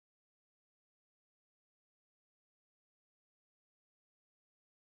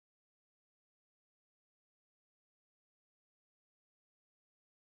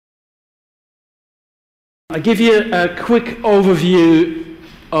I give you a quick overview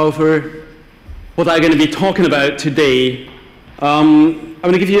over what I'm going to be talking about today. I'm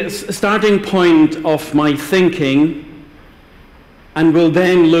going to give you a starting point of my thinking, and we'll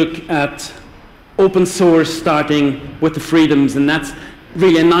then look at open source starting with the freedoms, and that's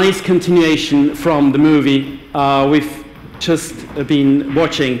really a nice continuation from the movie we've just been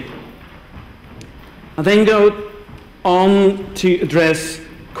watching. I'll then go on to address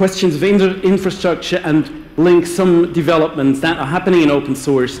questions of infrastructure and link some developments that are happening in open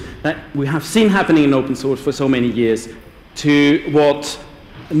source, that we have seen happening in open source for so many years, to what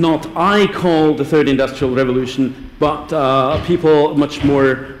not I call the third industrial revolution, but people much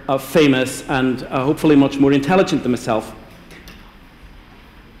more famous and hopefully much more intelligent than myself.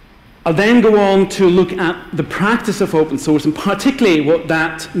 I'll then go on to look at the practice of open source, and particularly what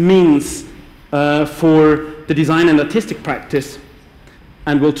that means for the design and artistic practice,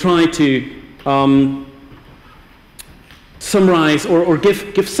 and we'll try to summarize or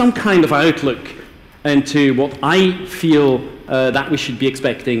give some kind of outlook into what I feel that we should be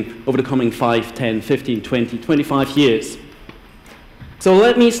expecting over the coming 5, 10, 15, 20, 25 years. So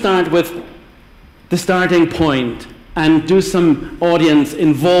let me start with the starting point and do some audience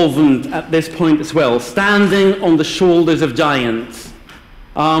involvement at this point as well. Standing on the shoulders of giants.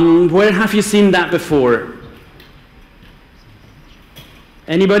 Where have you seen that before?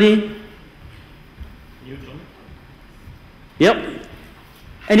 Anybody? Yep.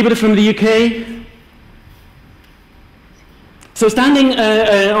 Anybody from the UK? So standing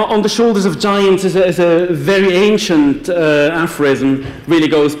on the shoulders of giants is a very ancient aphorism, really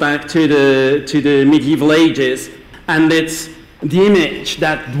goes back to the medieval ages, and it's the image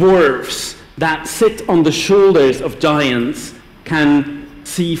that dwarves that sit on the shoulders of giants can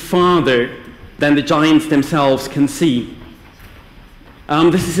see farther than the giants themselves can see.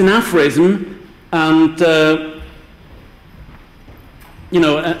 This is an aphorism, and you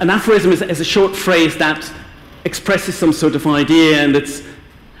know, an aphorism is a short phrase that expresses some sort of idea, and it's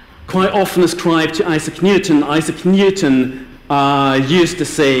quite often ascribed to Isaac Newton. Isaac Newton used the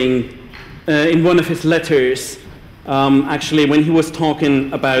saying in one of his letters, actually, when he was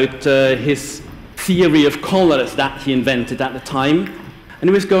talking about his theory of colors that he invented at the time. And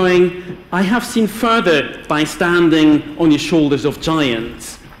he was going, I have seen further by standing on your shoulders of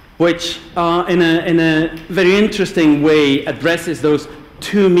giants, which in a very interesting way addresses those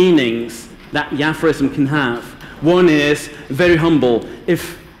two meanings that the aphorism can have. One is very humble.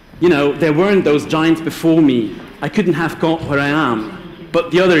 If, you know, there weren't those giants before me, I couldn't have got where I am. But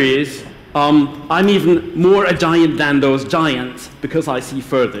the other is, I'm even more a giant than those giants because I see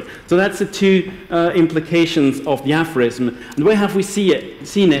further. So that's the two implications of the aphorism. And where have we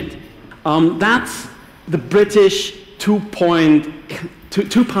seen it? That's the British two-pound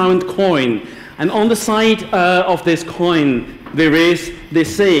coin. And on the side of this coin, there is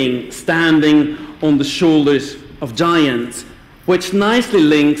this saying, standing on the shoulders of giants, which nicely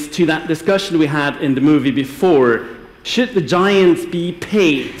links to that discussion we had in the movie before. Should the giants be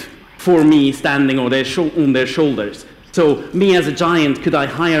paid for me standing on their shoulders? So me as a giant, could I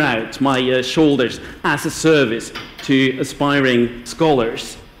hire out my shoulders as a service to aspiring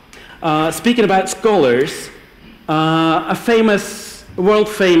scholars? Speaking about scholars, a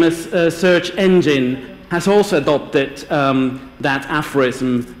world-famous search engine has also adopted that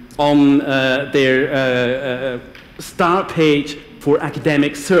aphorism on their start page for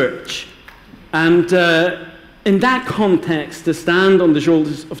academic search. And in that context, the stand on the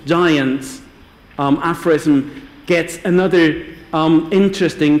shoulders of giants aphorism gets another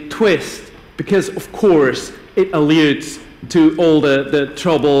interesting twist, because of course it alludes to all the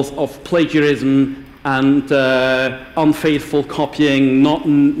troubles of plagiarism and unfaithful copying, not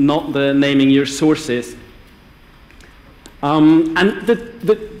the naming your sources. And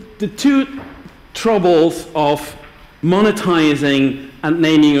the two troubles of monetizing and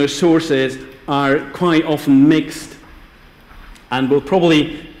naming your sources are quite often mixed, and we'll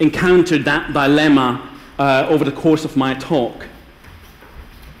probably encounter that dilemma over the course of my talk.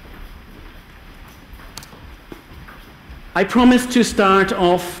 I promised to start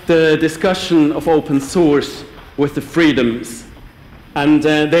off the discussion of open source with the freedoms. And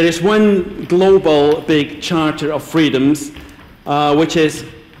there is one global big charter of freedoms, which is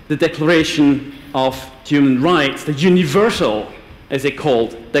the Declaration of Human Rights, the universal, as they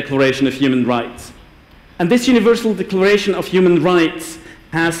called, Declaration of Human Rights. And this Universal Declaration of Human Rights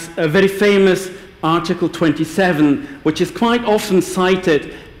has a very famous Article 27, which is quite often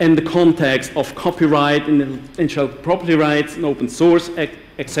cited in the context of copyright, intellectual property rights, and open source,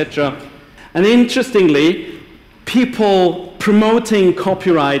 etc. And interestingly, people promoting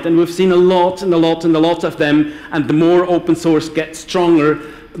copyright, and we've seen a lot and a lot and a lot of them, and the more open source gets stronger,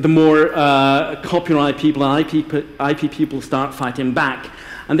 the more copyright people and IP people start fighting back.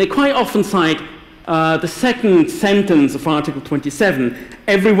 And they quite often cite the second sentence of Article 27,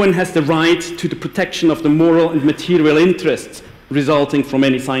 everyone has the right to the protection of the moral and material interests resulting from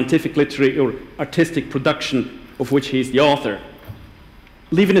any scientific, literary, or artistic production of which he is the author.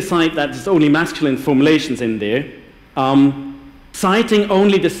 Leaving aside that there's only masculine formulations in there, citing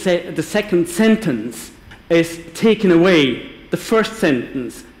only the second sentence is taking away the first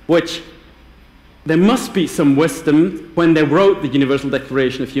sentence, which there must be some wisdom when they wrote the Universal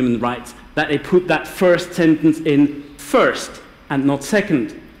Declaration of Human Rights, that they put that first sentence in first and not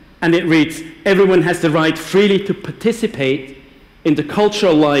second. And it reads, everyone has the right freely to participate in the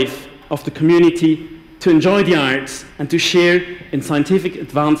cultural life of the community, to enjoy the arts, and to share in scientific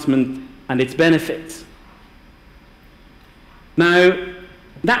advancement and its benefits. Now,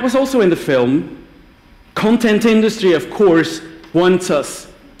 that was also in the film. Content industry, of course, wants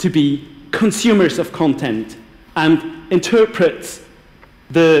us to be consumers of content and interprets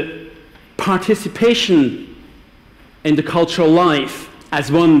the participation in the cultural life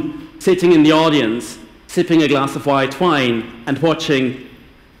as one sitting in the audience, sipping a glass of white wine and watching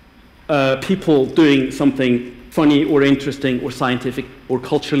people doing something funny or interesting or scientific or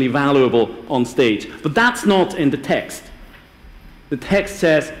culturally valuable on stage. But that's not in the text. The text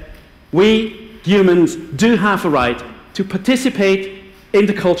says, we humans do have a right to participate in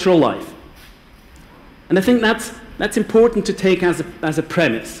the cultural life. And I think that's important to take as a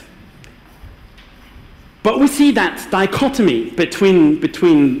premise. But we see that dichotomy between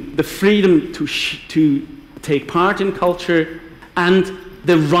the freedom to take part in culture and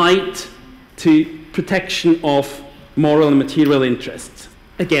the right to protection of moral and material interests.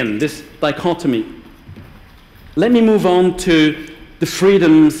 Again, this dichotomy. Let me move on to the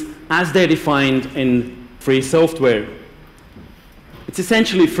freedoms as they're defined in free software. It's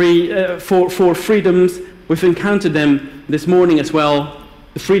essentially four freedoms. We've encountered them this morning as well.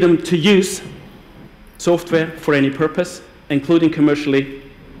 The freedom to use software for any purpose, including commercially.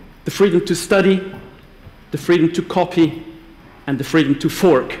 The freedom to study, the freedom to copy, and the freedom to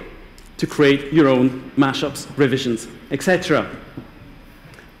fork, to create your own mashups, revisions, etc.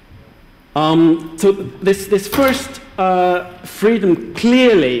 So this first freedom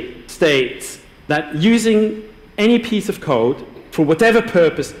clearly states that using any piece of code for whatever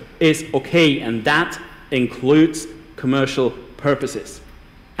purpose is okay, and that includes commercial purposes.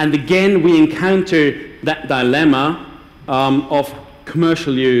 And again, we encounter that dilemma of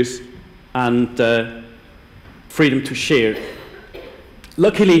commercial use and freedom to share.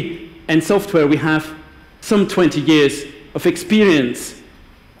 Luckily, in software, we have some 20 years of experience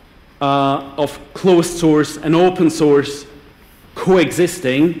of closed source and open source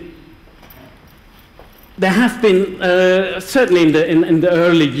coexisting. There have been, certainly in the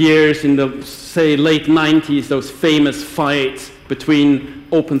early years, in the, say, late 90s, those famous fights between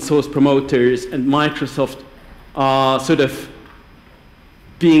open source promoters and Microsoft sort of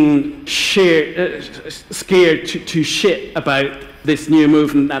being scared to shit about this new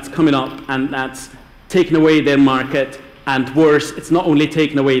movement that's coming up and that's taken away their market. And worse, it's not only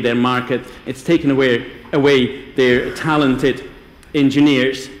taken away their market, it's taken away their talented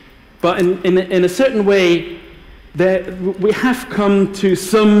engineers. But in a certain way, we have come to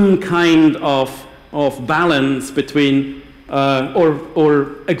some kind of balance between,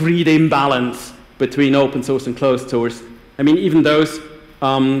 or agreed imbalance between open source and closed source. I mean, even those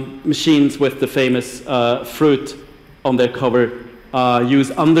machines with the famous fruit on their cover use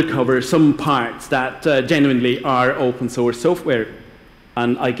undercover some parts that genuinely are open source software.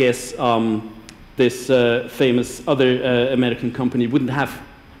 And I guess this famous other American company wouldn't have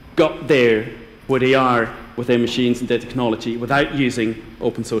got there where they are with their machines and their technology without using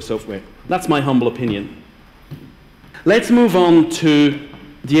open source software. That's my humble opinion. Let's move on to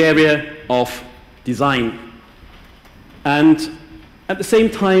the area of design. And at the same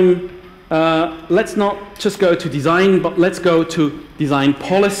time, let's not just go to design, but let's go to design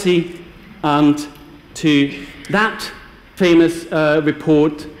policy and to that famous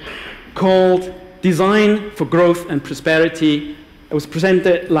report called Design for Growth and Prosperity. It was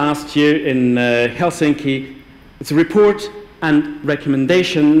presented last year in Helsinki. It's a report and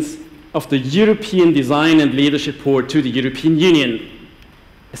recommendations of the European Design and Leadership Board to the European Union.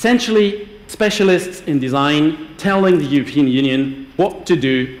 Essentially, specialists in design telling the European Union what to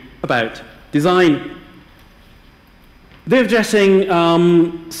do about design. They're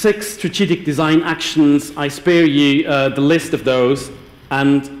addressing 6 strategic design actions. I spare you the list of those,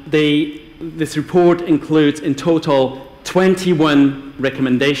 and this report includes in total 21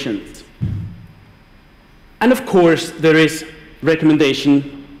 recommendations. And of course, there is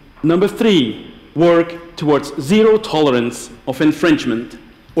recommendation number 3, work towards zero tolerance of infringement,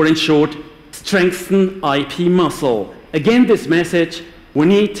 or in short, strengthen IP muscle. Again, this message, we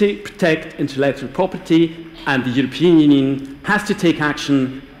need to protect intellectual property, and the European Union has to take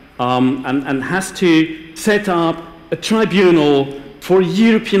action and has to set up a tribunal for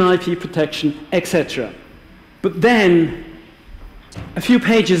European IP protection, etc. But then, a few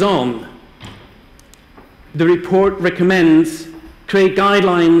pages on, the report recommends create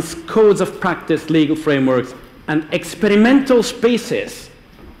guidelines, codes of practice, legal frameworks, and experimental spaces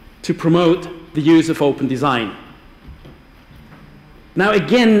to promote the use of open design. Now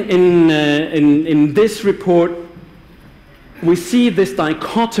again, in this report, we see this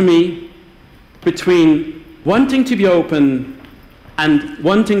dichotomy between wanting to be open and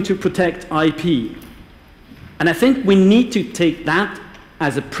wanting to protect IP. And I think we need to take that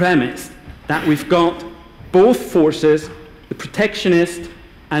as a premise, that we've got both forces, the protectionists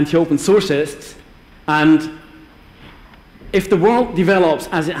and the open sourcists, and if the world develops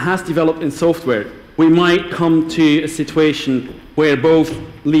as it has developed in software, we might come to a situation where both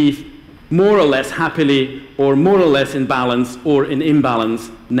live more or less happily, or more or less in balance, or in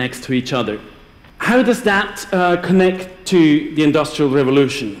imbalance next to each other. How does that connect to the Industrial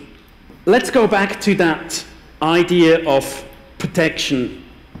Revolution? Let's go back to that idea of protection.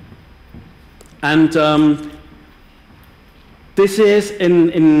 And this is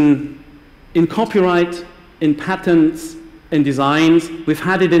in copyright, in patents, in designs. We've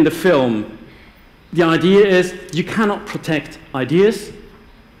had it in the film. The idea is you cannot protect ideas.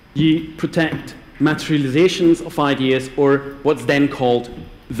 You protect materializations of ideas, or what's then called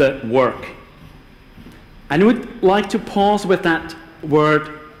the work. And I would like to pause with that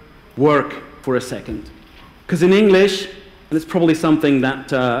word work for a second. Because in English, and it's probably something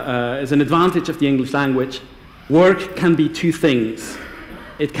that is an advantage of the English language, work can be two things.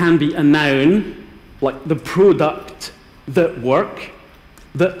 It can be a noun, like the product, the work,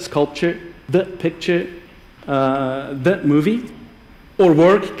 the sculpture, the picture, the movie. Or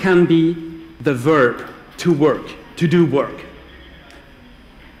work can be the verb, to work, to do work.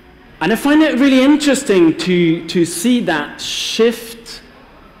 And I find it really interesting to see that shift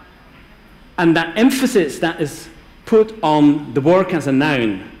and that emphasis that is put on the work as a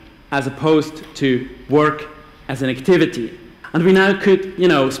noun, as opposed to work as an activity. And we now could,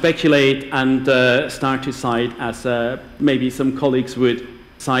 speculate and start to cite, as maybe some colleagues would,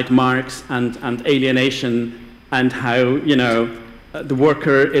 cite Marx and alienation, and how, the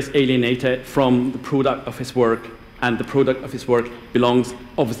worker is alienated from the product of his work, and the product of his work belongs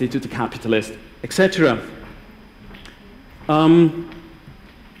obviously to the capitalist, etc. And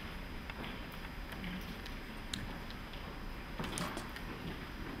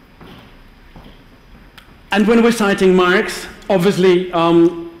when we're citing Marx, obviously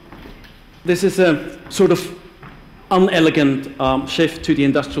this is a sort of unelegant shift to the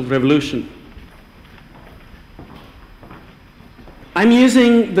Industrial Revolution. I'm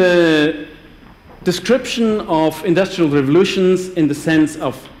using the description of industrial revolutions in the sense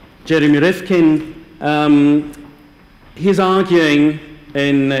of Jeremy Rifkin. He's arguing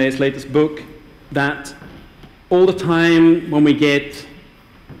in his latest book that all the time when we get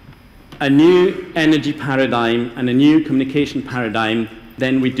a new energy paradigm and a new communication paradigm,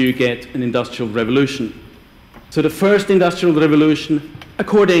 then we do get an industrial revolution. So the first industrial revolution,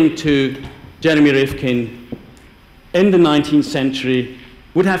 according to Jeremy Rifkin, in the 19th century,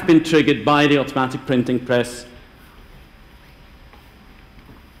 would have been triggered by the automatic printing press.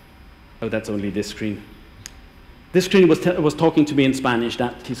 Oh, that's only this screen. This screen was talking to me in Spanish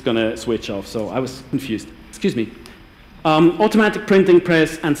that he's going to switch off, so I was confused. Excuse me. Automatic printing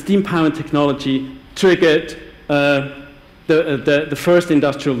press and steam-powered technology triggered the first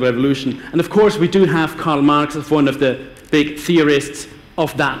industrial revolution. And of course, we do have Karl Marx as one of the big theorists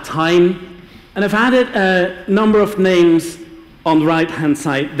of that time. And I've added a number of names on the right-hand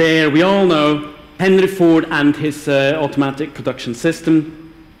side there. We all know Henry Ford and his automatic production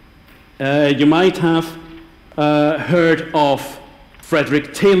system. You might have heard of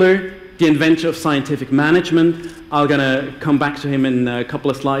Frederick Taylor, the inventor of scientific management. I'm going to come back to him in a couple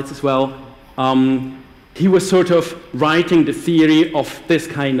of slides as well. He was sort of writing the theory of this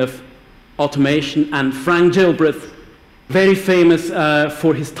kind of automation. And Frank Gilbreth, very famous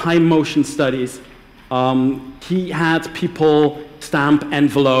for his time motion studies. He had people stamp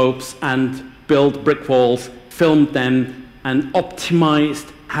envelopes and build brick walls, filmed them, and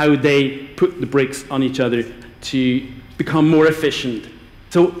optimized how they put the bricks on each other to become more efficient.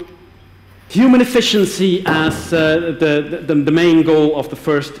 So human efficiency as the main goal of the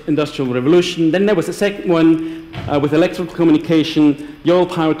first industrial revolution. Then there was a second one with electrical communication, the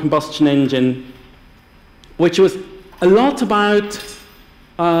oil-powered combustion engine, which was a lot about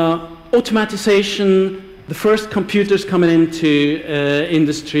automatization, the first computers coming into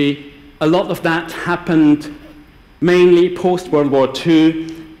industry. A lot of that happened mainly post-World War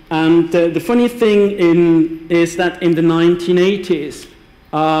II. And the funny thing is that in the 1980s,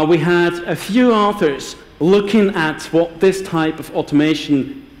 we had a few authors looking at what this type of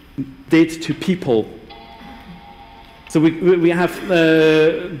automation did to people. So we have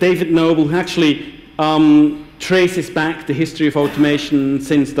David Noble, who actually traces back the history of automation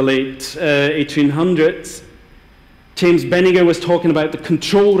since the late 1800s. James Benninger was talking about the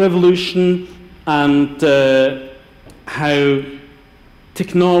control revolution and how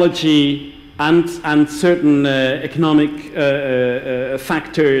technology and certain economic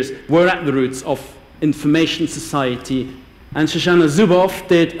factors were at the roots of information society. And Shoshana Zuboff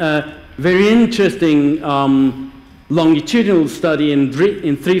did a very interesting longitudinal study in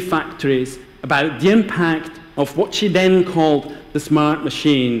 3 factories about the impact of what she then called the smart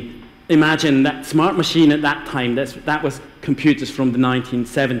machine. Imagine that smart machine at that time, that was computers from the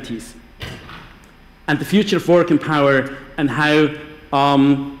 1970s. And the future of work and power, and how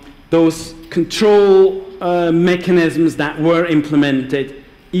those control mechanisms that were implemented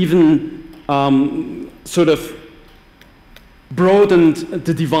even sort of broadened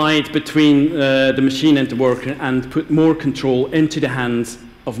the divide between the machine and the worker and put more control into the hands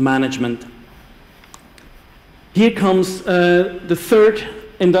of management. Here comes the third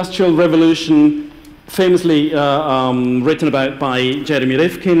industrial revolution, famously written about by Jeremy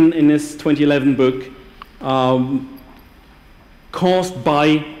Rifkin in his 2011 book, caused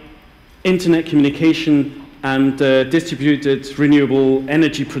by internet communication and distributed renewable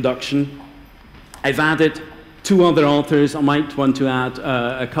energy production. I've added 2 other authors. I might want to add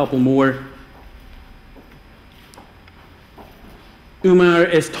a couple more. Umar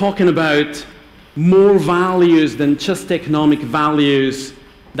is talking about more values than just economic values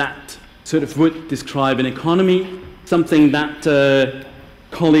that sort of would describe an economy, something that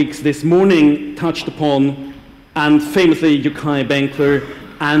colleagues this morning touched upon, and famously Yukai Benkler,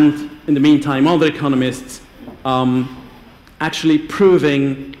 and in the meantime other economists, actually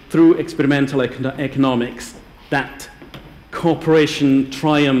proving through experimental economics that cooperation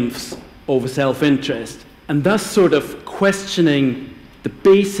triumphs over self-interest, and thus sort of questioning the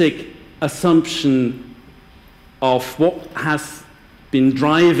basic assumption of what has been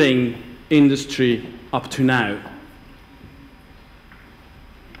driving industry up to now.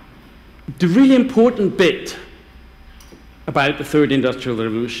 The really important bit about the third industrial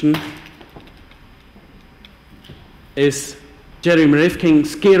revolution is Jeremy Rifkin,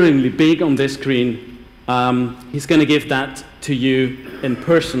 scaringly big on this screen. He's going to give that to you in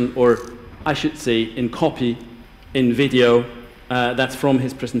person, or I should say in copy, in video. That's from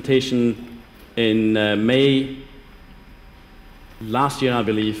his presentation in May last year, I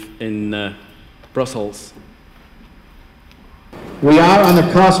believe, in Brussels. We are on the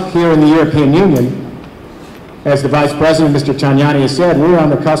cusp here in the European Union. As the Vice President, Mr. Tajani, has said, we're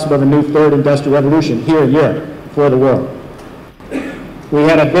on the cusp of a new third industrial revolution here in Europe for the world. We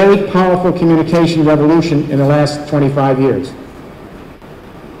had a very powerful communication revolution in the last 25 years.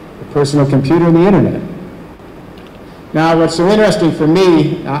 The personal computer and the internet. Now, what's so interesting for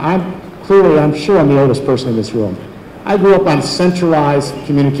me, I'm sure I'm the oldest person in this room. I grew up on centralized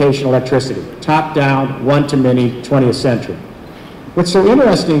communication electricity, top down, one to many, 20th century. What's so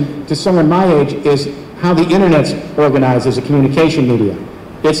interesting to someone my age is how the internet's organized as a communication media.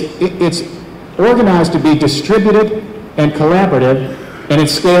 It's organized to be distributed and collaborative, and it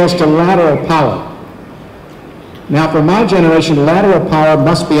scales to lateral power. Now, for my generation, lateral power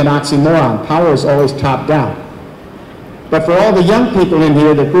must be an oxymoron. Power is always top down. But for all the young people in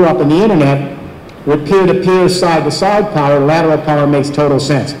here that grew up in the internet, with peer-to-peer, side-to-side power, lateral power makes total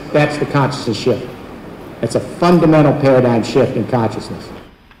sense. That's the consciousness shift. It's a fundamental paradigm shift in consciousness.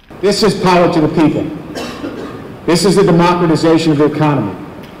 This is power to the people. This is the democratization of the economy.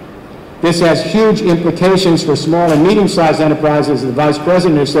 This has huge implications for small and medium-sized enterprises, as the Vice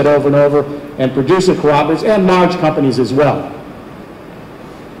President has said over and over, and producer cooperatives, and large companies as well.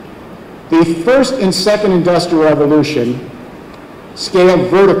 The first and second industrial revolution scaled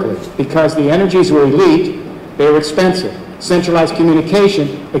vertically because the energies were elite, they were expensive. Centralized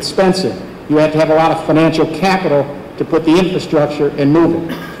communication, expensive. You had to have a lot of financial capital to put the infrastructure and move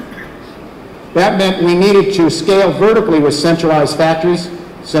it. That meant we needed to scale vertically with centralized factories,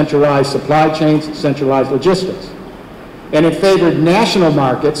 centralized supply chains, centralized logistics. And it favored national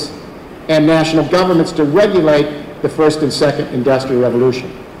markets and national governments to regulate the first and second industrial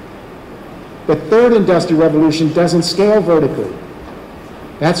revolution. The third industrial revolution doesn't scale vertically.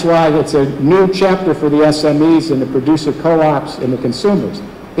 That's why it's a new chapter for the SMEs and the producer co-ops and the consumers.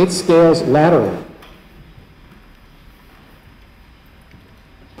 It scales laterally.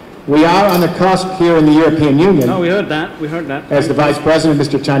 We are on the cusp here in the European Union. No, we heard that. We heard that. As the Vice President,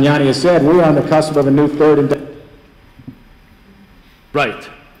 Mr. Tanyani, has said, we're on the cusp of a new third. Right.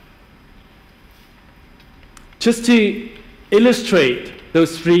 Just to illustrate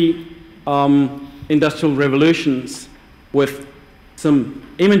those three industrial revolutions with some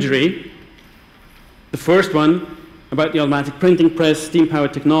imagery, the first one about the automatic printing press,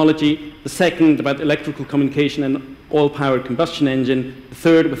 steam-powered technology, the second about electrical communication and oil-powered combustion engine, the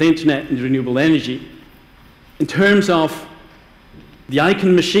third with internet and renewable energy. In terms of the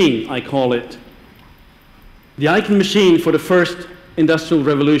icon machine, I call it, the icon machine for the first industrial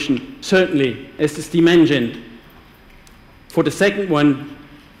revolution certainly is the steam engine. For the second one,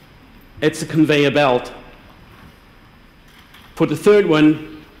 it's a conveyor belt. For the third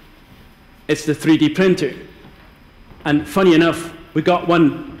one, it's the 3D printer. And funny enough, we got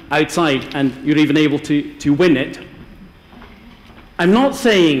one outside and you're even able to win it. I'm not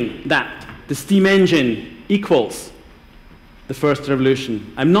saying that the steam engine equals the first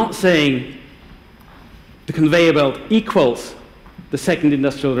revolution. I'm not saying the conveyor belt equals the second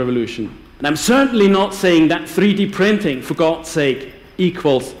industrial revolution. And I'm certainly not saying that 3D printing, for God's sake,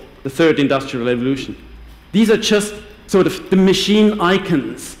 equals the third industrial revolution. These are just sort of the machine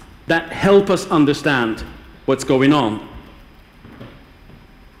icons that help us understand what's going on.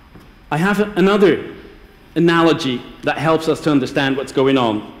 I have another analogy that helps us to understand what's going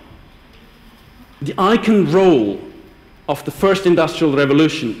on. The icon role of the first industrial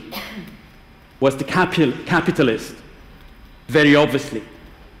revolution was the capitalist, very obviously.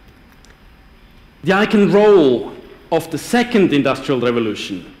 The icon role of the second industrial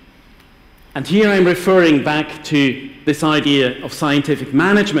revolution, and here I'm referring back to this idea of scientific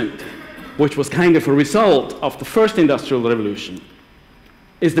management, which was kind of a result of the first industrial revolution,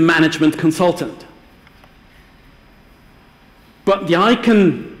 is the management consultant. But the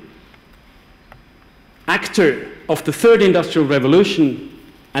icon actor of the third industrial revolution,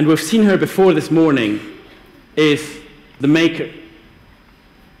 and we've seen her before this morning, is the maker.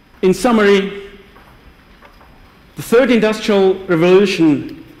 In summary, the third industrial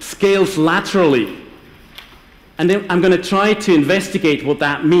revolution scales laterally, and then I'm going to try to investigate what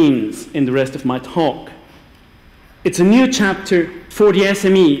that means in the rest of my talk. It's a new chapter for the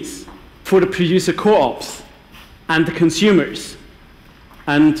SMEs, for the producer co-ops, and the consumers.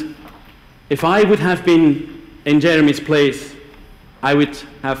 And if I would have been in Jeremy's place, I would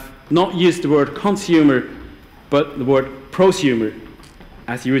have not used the word consumer, but the word prosumer,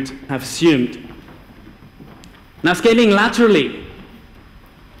 as you would have assumed. Now, scaling laterally,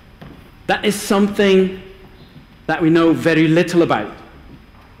 that is something that we know very little about.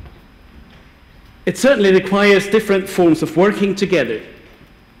 It certainly requires different forms of working together,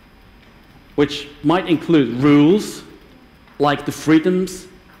 which might include rules, like the freedoms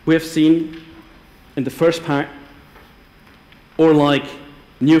we have seen in the first part, or like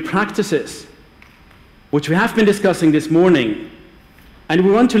new practices, which we have been discussing this morning. And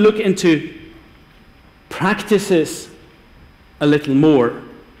we want to look into practices a little more.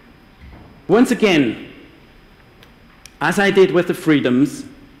 Once again, as I did with the freedoms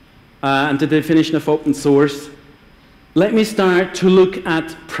and the definition of open source, let me start to look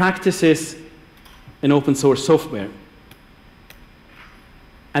at practices in open source software.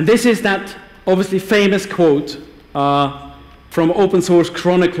 And this is that obviously famous quote from open source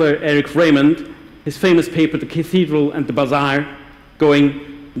chronicler Eric Raymond, his famous paper, The Cathedral and the Bazaar,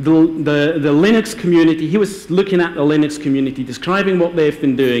 going, the Linux community, he was looking at the Linux community, describing what they've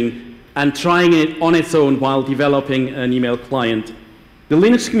been doing, and trying it on its own while developing an email client. The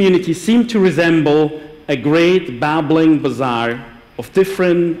Linux community seemed to resemble a great babbling bazaar of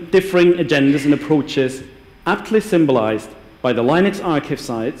differing agendas and approaches, aptly symbolized by the Linux archive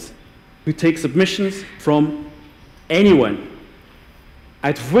sites, who take submissions from anyone,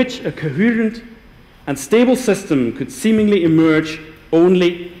 out of which a coherent and stable system could seemingly emerge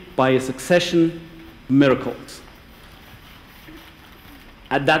only by a succession of miracles.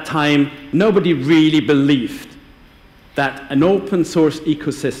 At that time, nobody really believed that an open source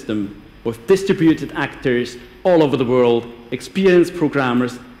ecosystem with distributed actors all over the world, experienced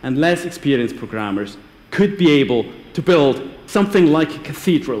programmers and less experienced programmers, could be able to build something like a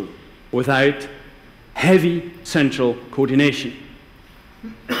cathedral without heavy central coordination.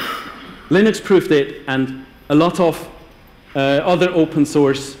 Linux proved it, and a lot of other open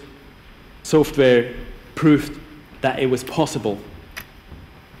source software proved that it was possible.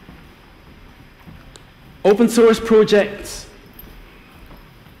 Open source projects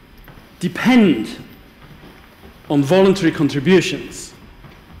depend on voluntary contributions.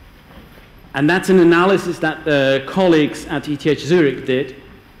 And that's an analysis that the colleagues at ETH Zurich did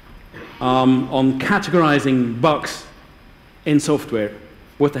on categorizing bugs in software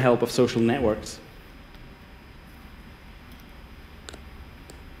with the help of social networks.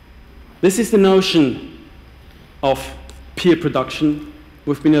 This is the notion of peer production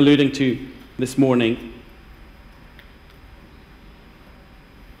we've been alluding to this morning.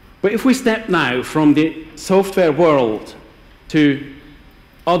 But if we step now from the software world to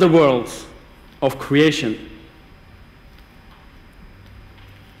other worlds of creation,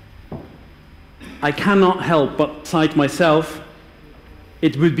 I cannot help but cite myself.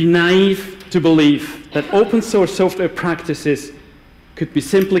 It would be naive to believe that open source software practices could be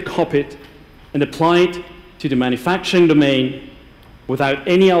simply copied and applied to the manufacturing domain without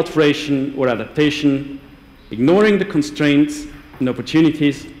any alteration or adaptation, ignoring the constraints and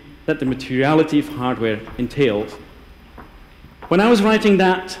opportunities that the materiality of hardware entails. When I was writing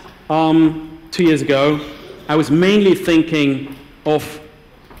that 2 years ago, I was mainly thinking of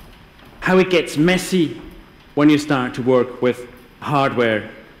how it gets messy when you start to work with hardware.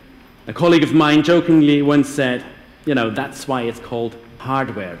 A colleague of mine jokingly once said, you know, that's why it's called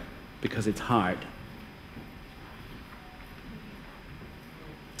hardware, because it's hard.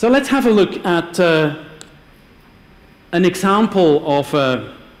 So let's have a look at an example of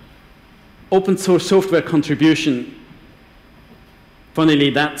open source software contribution. Funnily,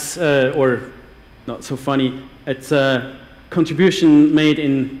 that's, or not so funny, it's a contribution made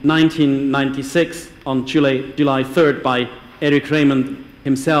in 1996 on July 3rd by Eric Raymond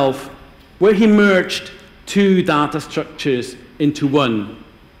himself, where he merged two data structures into one.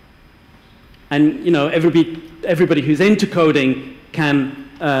 And you know, everybody who's into coding can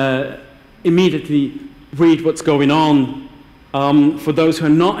immediately read what's going on. For those who are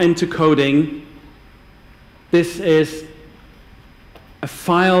not into coding, this is a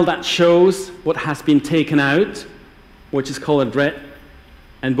file that shows what has been taken out, which is colored red,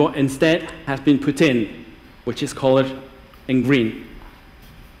 and what instead has been put in, which is colored in green.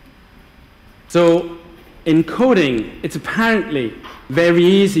 So in coding, it's apparently very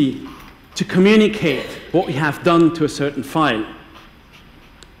easy to communicate what we have done to a certain file,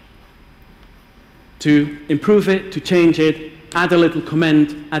 to improve it, to change it, add a little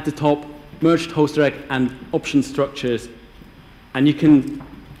comment at the top, merged host direct and option structures, and you can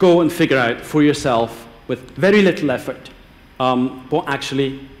go and figure out for yourself with very little effort what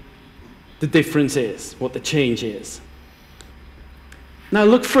actually the difference is, what the change is. Now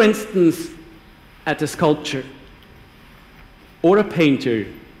look, for instance, at a sculpture, or a painter,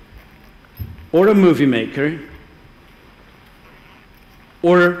 or a movie maker,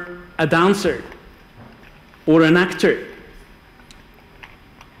 or a dancer, or an actor.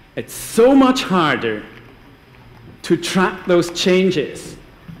 It's so much harder to track those changes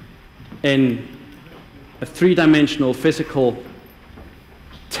in a three-dimensional, physical,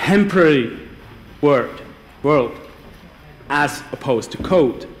 temporary world as opposed to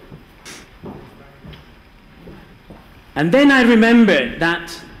code. And then I remember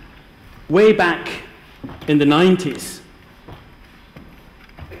that way back in the 90s,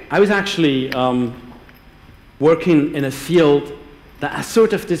 I was actually working in a field that has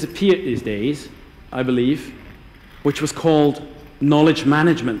sort of disappeared these days, I believe, which was called knowledge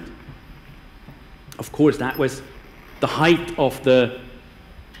management. Of course, that was the height of the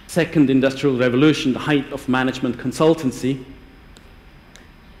second industrial revolution, the height of management consultancy.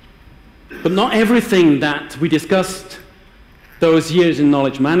 But not everything that we discussed those years in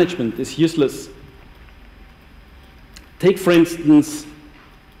knowledge management is useless. Take, for instance,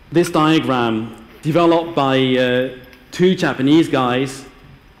 this diagram developed by two Japanese guys,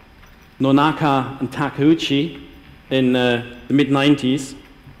 Nonaka and Takeuchi, in the mid-90s.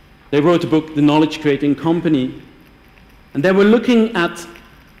 They wrote a book, The Knowledge Creating Company, and they were looking at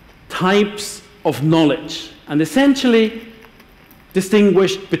types of knowledge and essentially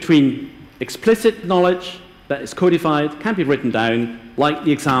distinguished between explicit knowledge that is codified, can be written down, like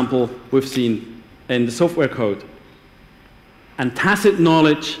the example we've seen in the software code, and tacit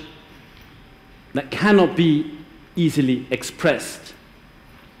knowledge that cannot be easily expressed.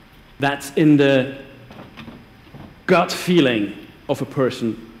 That's in the gut feeling of a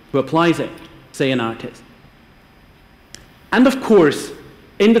person who applies it, say an artist. And of course,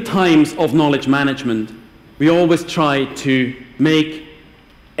 in the times of knowledge management, we always try to make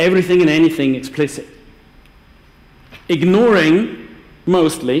everything and anything explicit, ignoring,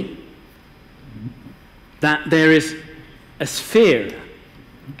 mostly, that there is a sphere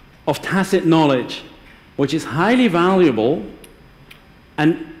of tacit knowledge which is highly valuable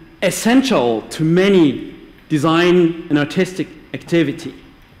and essential to many design and artistic activity,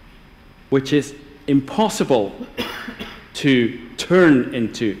 which is impossible to turn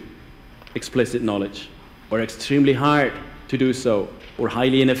into explicit knowledge, or extremely hard to do so, or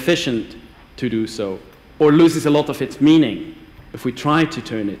highly inefficient to do so, or loses a lot of its meaning if we try to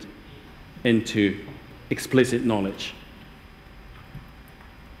turn it into explicit knowledge.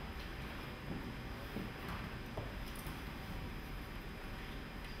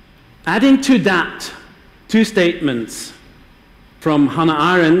 Adding to that two statements from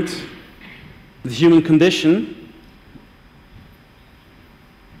Hannah Arendt, The Human Condition,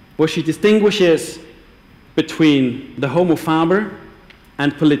 where she distinguishes between the homo faber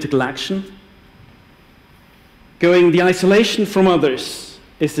and political action. Going, the isolation from others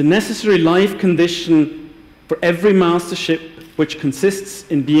is the necessary life condition for every mastership, which consists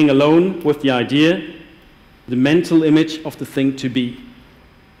in being alone with the idea, the mental image of the thing to be.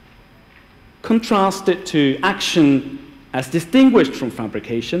 Contrasted to action as distinguished from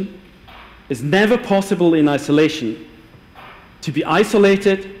fabrication is never possible in isolation. To be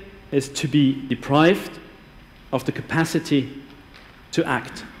isolated is to be deprived of the capacity to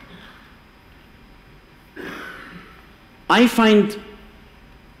act. I find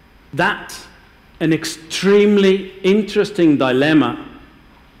that an extremely interesting dilemma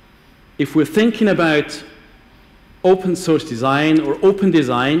if we're thinking about open source design or open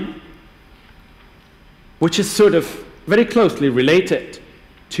design, which is sort of very closely related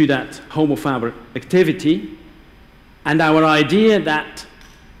to that homo faber activity, and our idea that,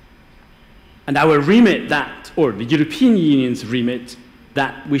 and our remit that, or the European Union's remit,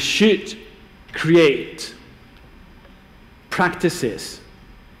 that we should create practices,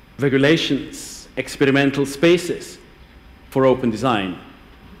 regulations, experimental spaces for open design.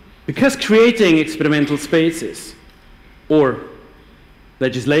 Because creating experimental spaces or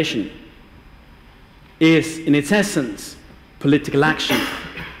legislation is, in its essence, political action,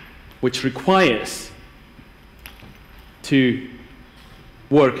 which requires to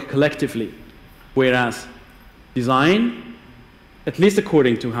work collectively, whereas design, at least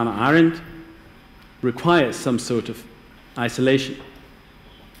according to Hannah Arendt, requires some sort of isolation.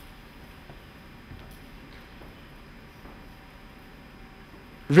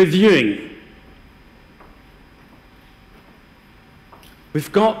 Reviewing.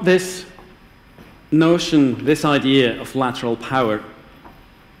 We've got this notion, this idea of lateral power.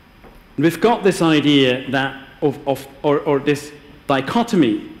 We've got this idea that or this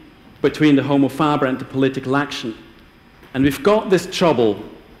dichotomy between the homo faber and the political action. And we've got this trouble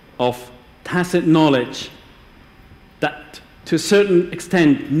of tacit knowledge that, to a certain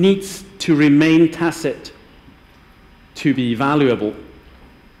extent, needs to remain tacit to be valuable.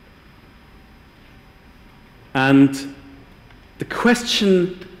 And the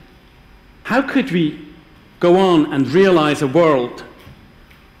question, how could we go on and realize a world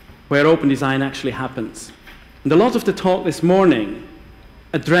where open design actually happens? And a lot of the talk this morning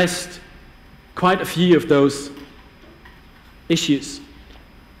addressed quite a few of those issues.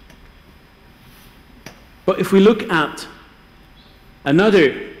 But if we look at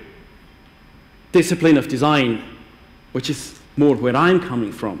another discipline of design, which is more where I'm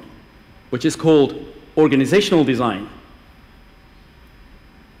coming from, which is called organizational design.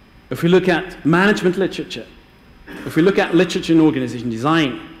 If we look at management literature, if we look at literature in organization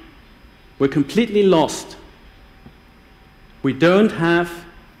design, we're completely lost. We don't have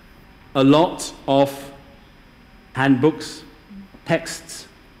a lot of handbooks, texts.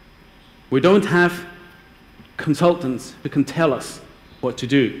 We don't have consultants who can tell us what to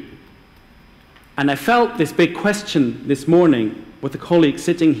do. And I felt this big question this morning with the colleagues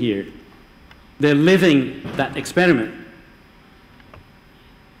sitting here. They're living that experiment.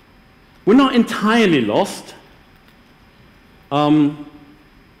 We're not entirely lost.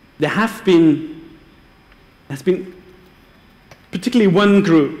 There has been particularly one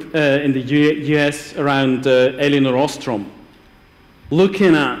group in the US around Elinor Ostrom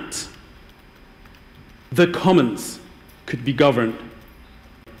looking at the commons could be governed.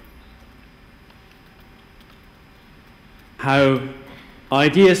 How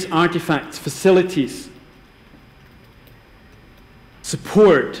ideas, artifacts, facilities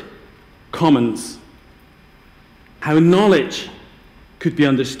support commons. How knowledge could be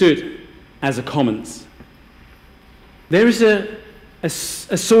understood as a commons. There is a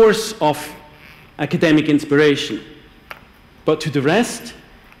source of academic inspiration. But to the rest,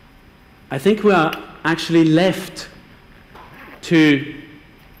 I think we are actually left to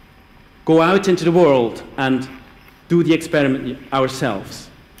go out into the world and do the experiment ourselves.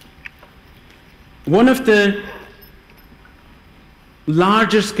 One of the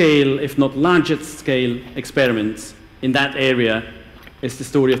larger scale, if not largest scale, experiments in that area is the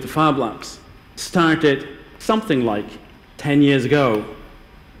story of the Fab Labs. Started something like 10 years ago.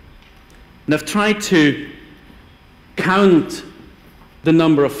 And I've tried to count the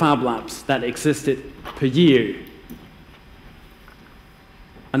number of Fab Labs that existed per year.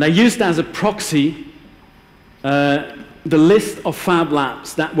 And I used as a proxy the list of Fab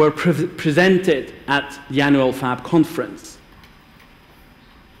Labs that were presented at the annual Fab conference.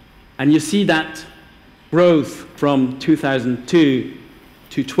 And you see that growth from 2002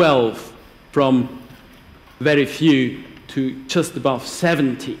 to 12, from very few to just above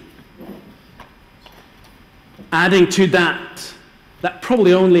 70. Adding to that, that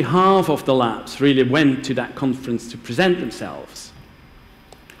probably only half of the labs really went to that conference to present themselves,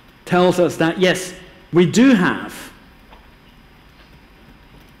 tells us that, yes, we do have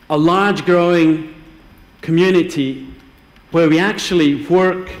a large growing community where we actually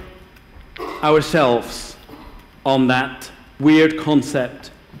work ourselves on that weird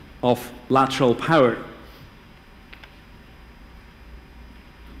concept of lateral power.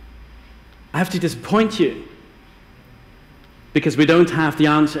 I have to disappoint you, because we don't have the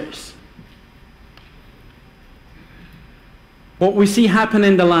answers. What we see happen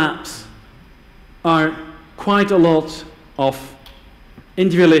in the labs are quite a lot of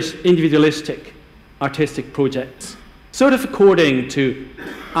individualistic artistic projects, sort of according to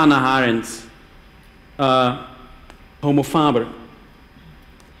Anna Arendt's Homo Faber.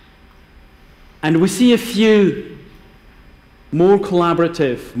 And we see a few more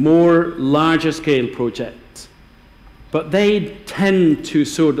collaborative, more larger scale projects, but they tend to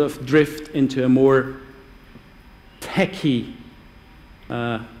sort of drift into a more techy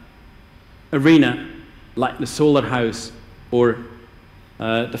arena, like the Solar House or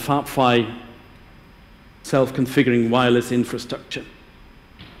the FABFI self-configuring wireless infrastructure.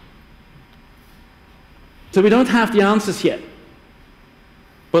 So we don't have the answers yet.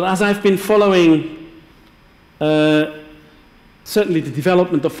 But as I've been following certainly the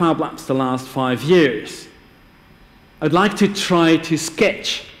development of Fab Labs the last 5 years, I'd like to try to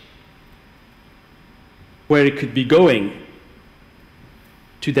sketch where it could be going,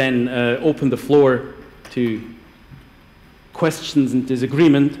 to then open the floor to questions and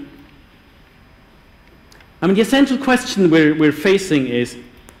disagreement. I mean, the essential question we're facing is,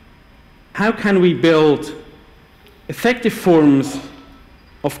 how can we build effective forms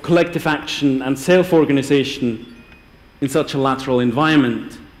of collective action and self-organization in such a lateral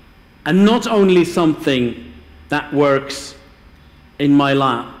environment, and not only something that works in my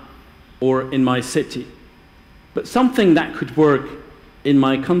lab or in my city, but something that could work in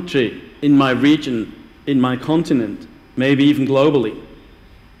my country, in my region, in my continent, maybe even globally.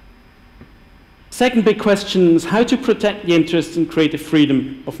 Second big question is how to protect the interests and creative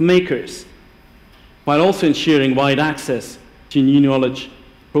freedom of makers, while also ensuring wide access to new knowledge,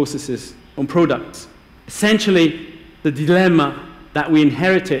 processes, and products. Essentially, the dilemma that we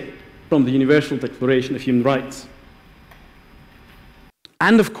inherited from the Universal Declaration of Human Rights.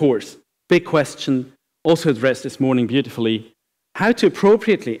 And of course, big question, also addressed this morning beautifully, how to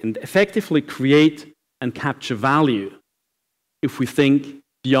appropriately and effectively create and capture value if we think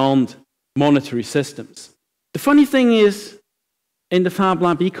beyond monetary systems. The funny thing is, in the Fab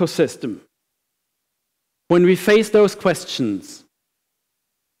Lab ecosystem, when we face those questions,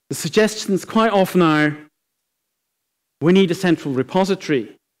 the suggestions quite often are, we need a central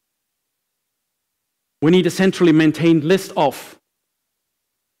repository. We need a centrally maintained list of.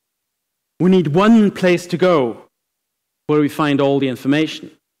 We need one place to go where we find all the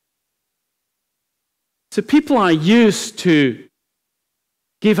information. So people are used to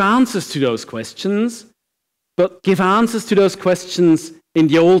give answers to those questions, but give answers to those questions in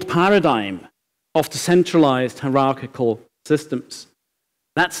the old paradigm of the centralized hierarchical systems.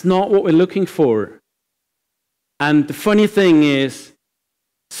 That's not what we're looking for. And the funny thing is,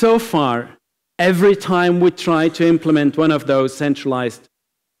 so far, every time we try to implement one of those centralized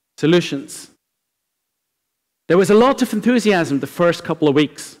solutions, there was a lot of enthusiasm the first couple of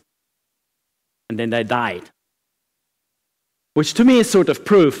weeks, and then they died. Which to me is sort of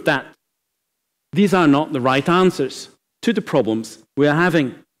proof that these are not the right answers to the problems we are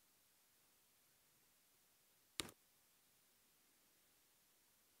having.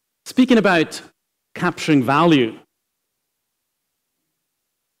 Speaking about capturing value,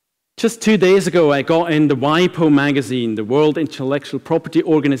 just 2 days ago I got in the WIPO magazine, the World Intellectual Property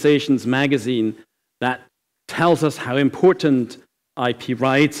Organization's magazine, that tells us how important IP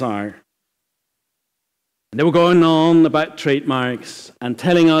rights are. They were going on about trademarks and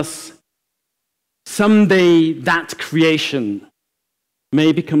telling us someday that creation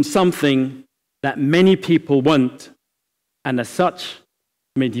may become something that many people want, and as such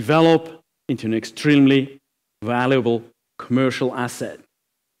may develop into an extremely valuable commercial asset.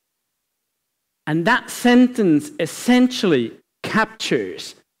 And that sentence essentially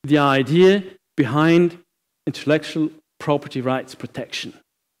captures the idea behind intellectual property rights protection.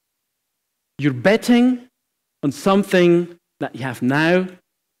 You're betting on something that you have now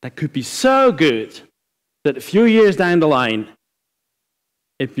that could be so good that a few years down the line,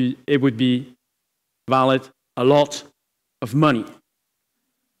 it would be valid a lot of money.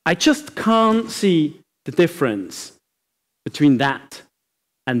 I just can't see the difference between that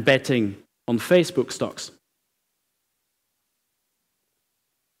and betting on Facebook stocks.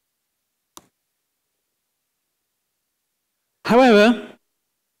 However,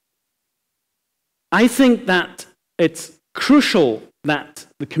 I think that it's crucial that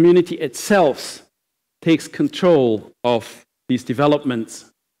the community itself takes control of these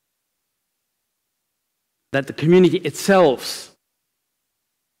developments, that the community itself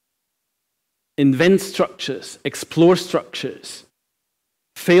invents structures, explores structures,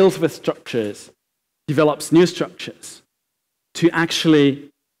 fails with structures, develops new structures to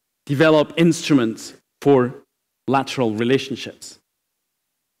actually develop instruments for lateral relationships.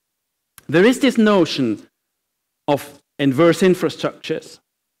 There is this notion of inverse infrastructures.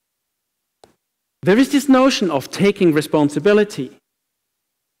 There is this notion of taking responsibility.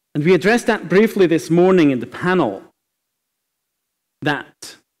 And we addressed that briefly this morning in the panel,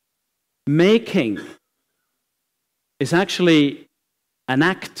 that making is actually an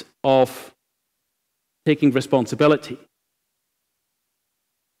act of taking responsibility.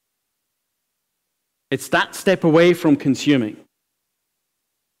 It's that step away from consuming.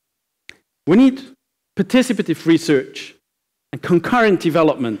 We need participative research and concurrent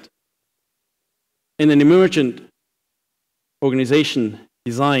development in an emergent organization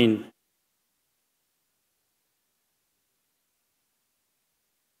design.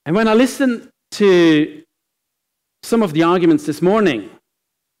 And when I listened to some of the arguments this morning,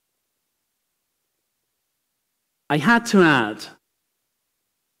 I had to add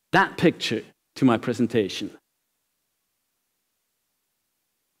that picture to my presentation.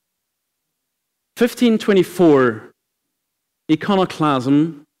 1524,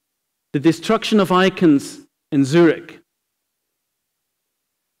 iconoclasm, the destruction of icons in Zurich.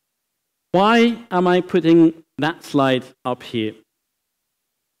 Why am I putting that slide up here?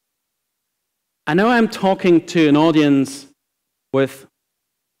 I know I'm talking to an audience with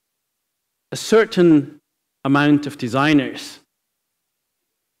a certain amount of designers.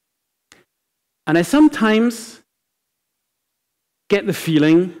 And I sometimes get the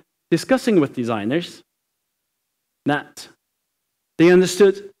feeling, discussing with designers, that they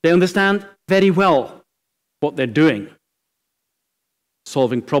understand very well what they're doing,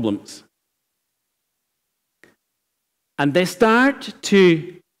 solving problems. And they start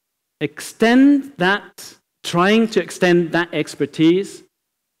to extend that, trying to extend that expertise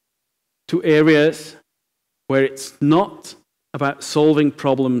to areas where it's not about solving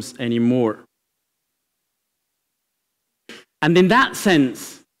problems anymore. And in that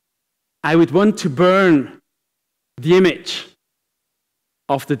sense, I would want to burn the image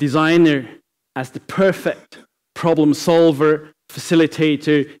of the designer as the perfect problem solver,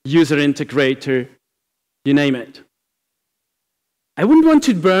 facilitator, user integrator, you name it. I wouldn't want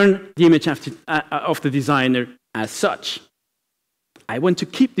to burn the image of the designer as such. I want to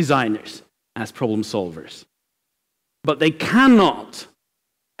keep designers as problem solvers. But they cannot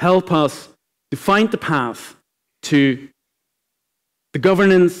help us to find the path to the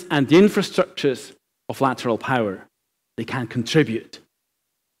governance and the infrastructures of lateral power. They can contribute.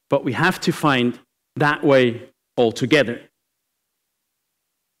 But we have to find that way altogether.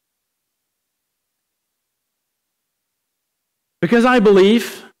 Because I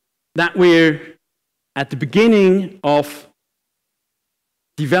believe that we're at the beginning of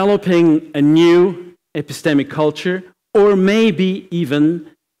developing a new epistemic culture, or maybe even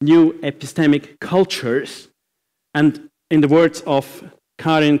new epistemic cultures. And in the words of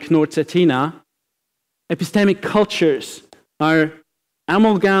Karin Knorr-Cettina, epistemic cultures are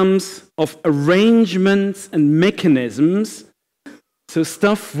amalgams of arrangements and mechanisms, so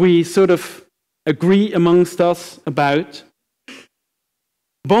stuff we sort of agree amongst us about,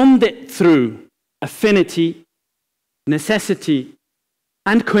 bonded through affinity, necessity,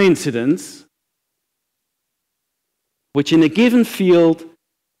 and coincidence, which in a given field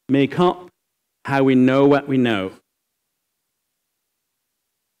make up how we know what we know.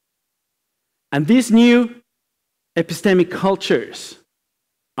 And these new epistemic cultures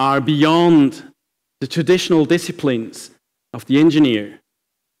are beyond the traditional disciplines of the engineer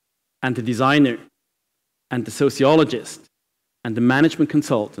and the designer and the sociologist and the management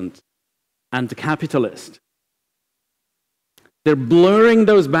consultant and the capitalist. They're blurring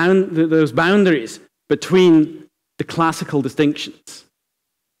those boundaries between the classical distinctions.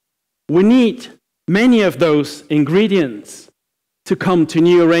 We need many of those ingredients to come to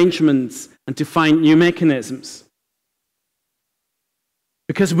new arrangements and to find new mechanisms.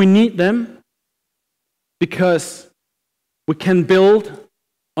 Because we need them, because we can build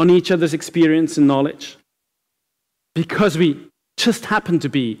on each other's experience and knowledge, because we just happen to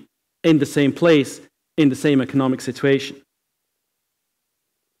be in the same place, in the same economic situation.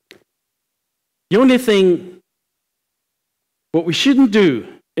 The only thing, what we shouldn't do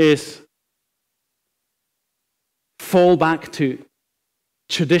is fall back to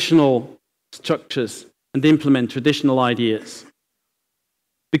traditional structures and implement traditional ideas.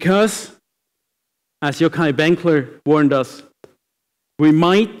 Because, as Yochai Benkler warned us, we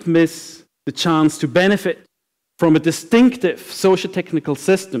might miss the chance to benefit from a distinctive socio-technical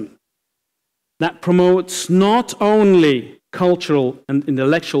system that promotes not only cultural and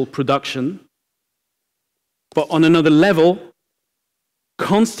intellectual production, but on another level,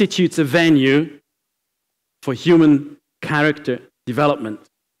 constitutes a venue for human character development.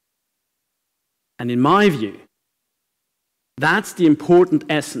 And in my view, that's the important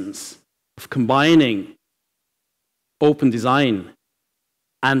essence of combining open design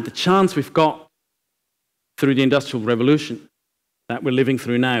and the chance we've got through the Industrial Revolution that we're living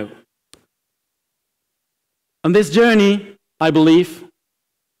through now. On this journey, I believe,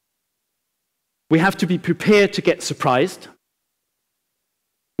 we have to be prepared to get surprised.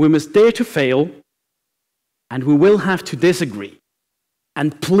 We must dare to fail, and we will have to disagree.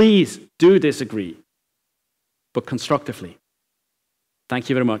 And please do disagree, but constructively. Thank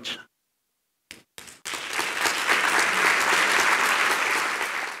you very much.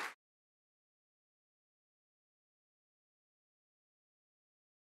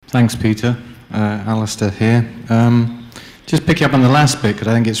 Thanks, Peter. Alistair here. Just picking up on the last bit, because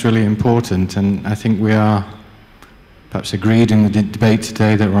I think it's really important, and I think we are perhaps agreed in the debate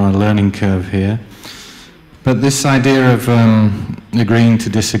today that we're on a learning curve here. But this idea of agreeing to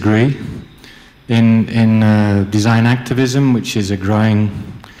disagree in design activism, which is a growing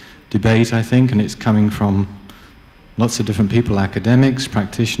debate, I think, and it's coming from lots of different people, academics,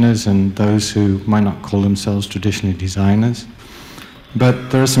 practitioners, and those who might not call themselves traditionally designers.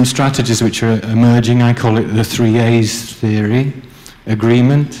 But there are some strategies which are emerging. I call it the 3 A's theory: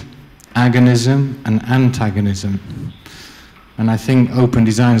 agreement, agonism, and antagonism. And I think open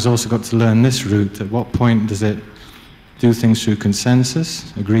design has also got to learn this route. At what point does it do things through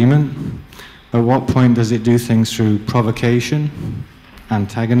consensus, agreement? At what point does it do things through provocation,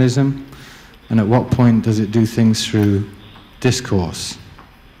 antagonism? And at what point does it do things through discourse?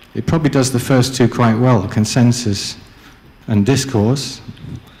 It probably does the first two quite well, consensus and discourse,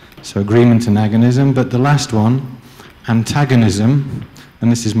 so agreement and agonism. But the last one, antagonism,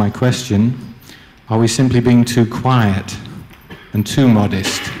 and this is my question, are we simply being too quiet and too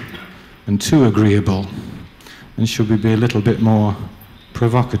modest and too agreeable? And should we be a little bit more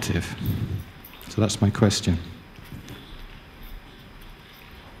provocative? So that's my question.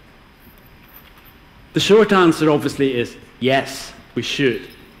 The short answer obviously is yes, we should.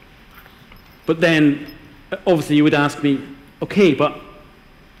 But then obviously you would ask me, okay, but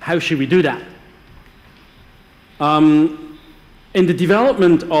how should we do that? In the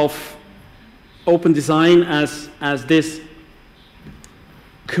development of open design as this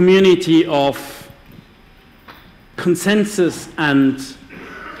community of consensus and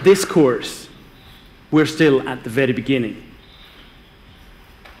discourse, we're still at the very beginning.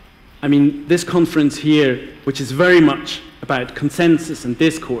 I mean, this conference here, which is very much about consensus and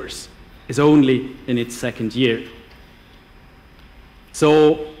discourse, is only in its second year.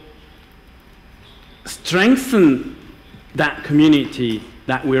 So, strengthen that community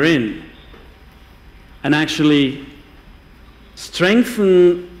that we're in, and actually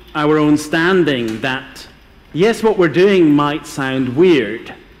strengthen our own standing that, yes, what we're doing might sound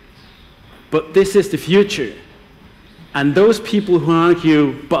weird, but this is the future. And those people who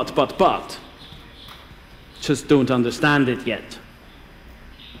argue, but, just don't understand it yet.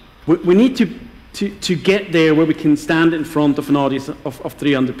 We need to get there where we can stand in front of an audience of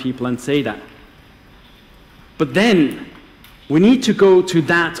 300 people and say that. But then, we need to go to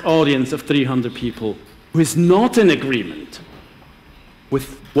that audience of 300 people who is not in agreement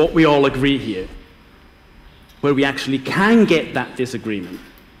with what we all agree here, where we actually can get that disagreement,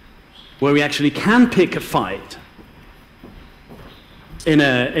 where we actually can pick a fight, in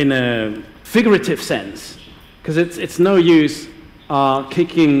a figurative sense, because it's no use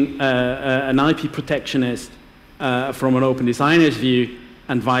kicking an IP protectionist from an open designer's view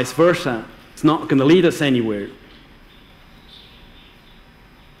and vice versa. It's not going to lead us anywhere.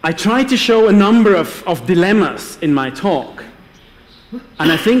 I tried to show a number of dilemmas in my talk,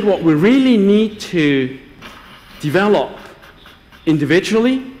 and I think what we really need to develop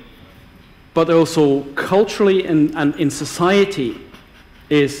individually, but also culturally and in society,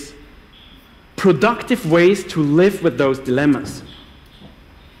 is productive ways to live with those dilemmas,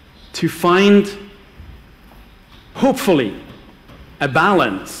 to find, hopefully, a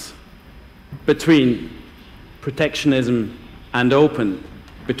balance between protectionism and open,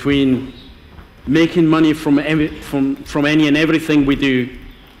 between making money from any and everything we do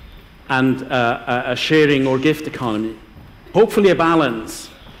and a sharing or gift economy. Hopefully a balance,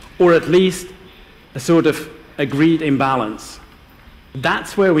 or at least a sort of agreed imbalance.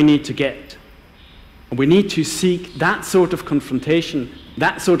 That's where we need to get. We need to seek that sort of confrontation,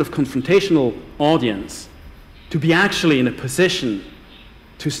 that sort of confrontational audience, to be actually in a position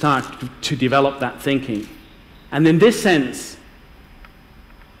to start to develop that thinking. And in this sense,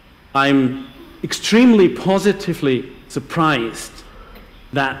 I'm extremely positively surprised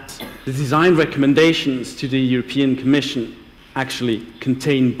that the design recommendations to the European Commission actually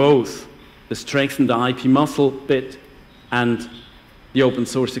contain both the strengthen the IP muscle bit and the open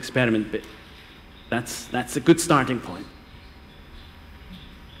source experiment bit. That's a good starting point.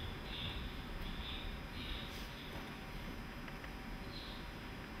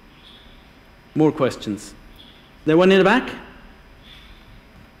 More questions? There one in the back?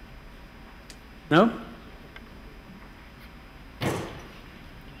 No?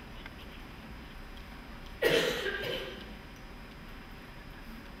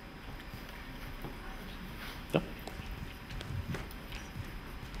 No?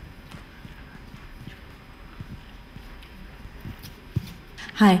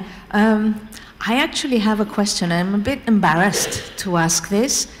 Hi. I actually have a question. I'm a bit embarrassed to ask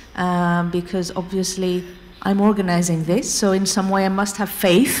this because obviously I'm organizing this, so in some way I must have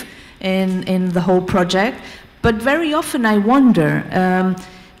faith in the whole project. But very often I wonder,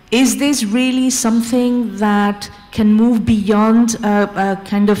 is this really something that can move beyond a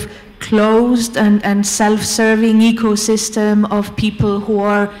kind of closed and self-serving ecosystem of people who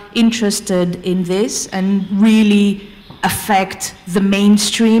are interested in this and really affect the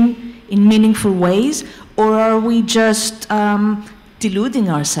mainstream in meaningful ways? Or are we just deluding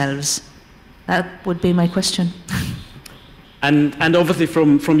ourselves? That would be my question. And obviously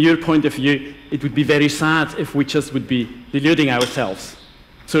from your point of view, it would be very sad if we just would be deluding ourselves.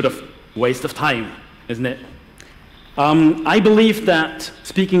 Sort of waste of time, isn't it? I believe that,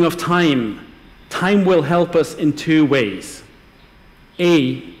 speaking of time, time will help us in two ways.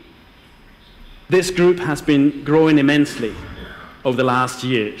 A, this group has been growing immensely over the last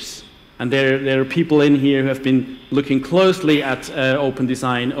years. And there are people in here who have been looking closely at open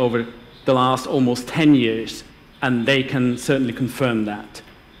design over the last almost 10 years. And they can certainly confirm that.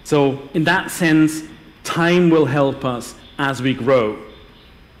 So in that sense, time will help us as we grow.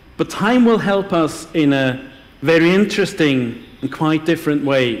 But time will help us in a very interesting and quite different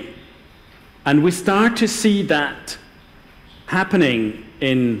way. And we start to see that happening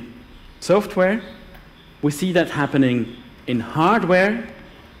in software, we see that happening in hardware,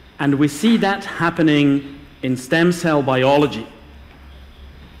 and we see that happening in stem cell biology.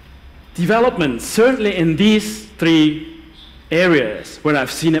 Development, certainly in these three areas where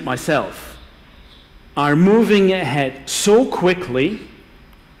I've seen it myself, are moving ahead so quickly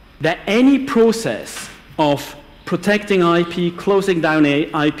that any process of protecting IP, closing down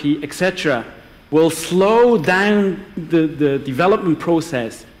IP, etc., will slow down the development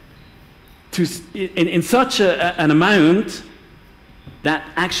process to, in such an amount that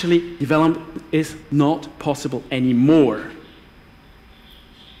actually development is not possible anymore.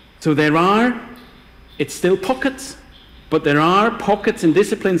 So there are, it's still pockets, but there are pockets and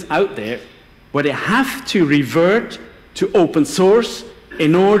disciplines out there where they have to revert to open source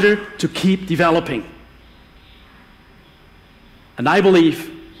in order to keep developing. And I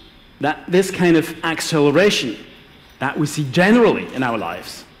believe that this kind of acceleration that we see generally in our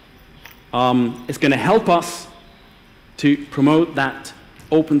lives is going to help us to promote that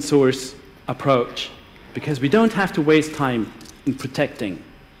open source approach, because we don't have to waste time in protecting,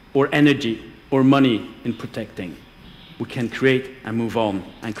 or energy, or money in protecting. We can create and move on,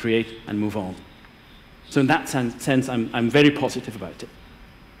 and create and move on. So in that sense, I'm very positive about it.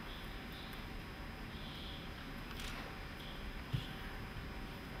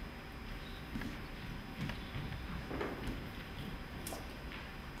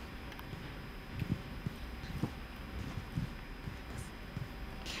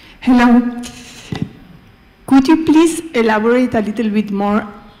 Hello. Could you please elaborate a little bit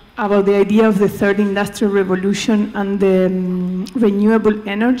more about the idea of the third industrial revolution and the renewable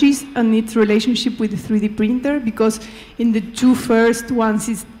energies and its relationship with the 3D printer? Because in the two first ones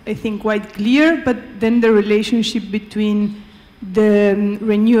is, I think, quite clear, but then the relationship between the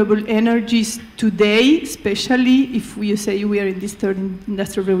renewable energies today, especially if you say we are in this third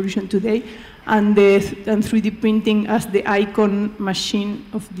industrial revolution today, and 3D printing as the icon machine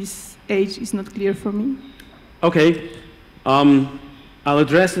of this age is not clear for me. Okay. I'll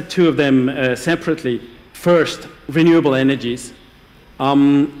address the two of them separately. First, renewable energies.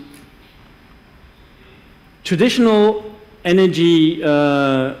 Traditional energy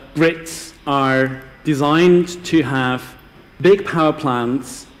grids are designed to have big power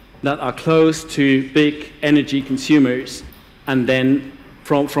plants that are close to big energy consumers, and then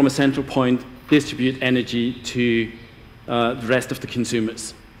from a central point distribute energy to the rest of the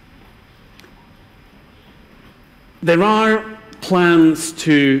consumers. There are plans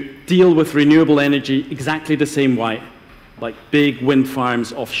to deal with renewable energy exactly the same way, like big wind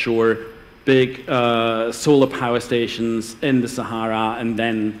farms offshore, big solar power stations in the Sahara, and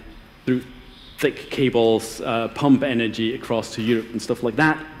then through thick cables pump energy across to Europe and stuff like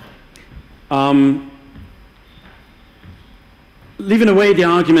that. Leaving away the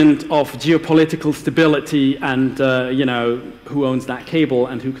argument of geopolitical stability and you know, who owns that cable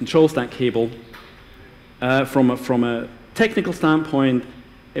and who controls that cable, from a technical standpoint,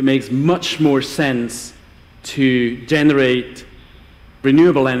 it makes much more sense to generate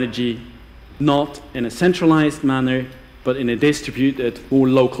renewable energy not in a centralized manner, but in a distributed or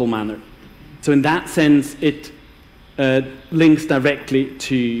local manner. So in that sense, it links directly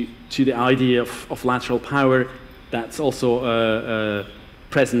to the idea of lateral power that's also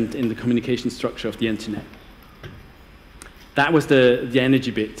present in the communication structure of the internet. That was the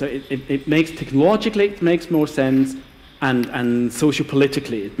energy bit. So it makes, technologically, it makes more sense, and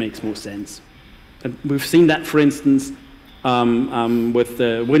socio-politically, it makes more sense. And we've seen that, for instance, with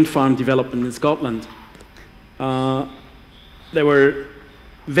the wind farm development in Scotland. There were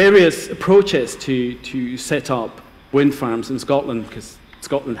various approaches to set up wind farms in Scotland, because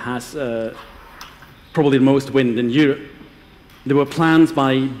Scotland has probably the most wind in Europe. There were plans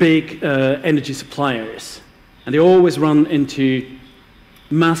by big energy suppliers, and they always run into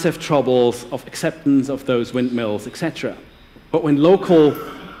massive troubles of acceptance of those windmills, etc. But when local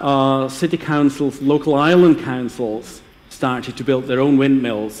city councils, local island councils started to build their own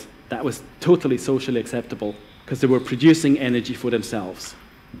windmills, that was totally socially acceptable, because they were producing energy for themselves.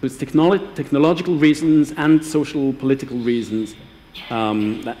 With technological reasons and social political reasons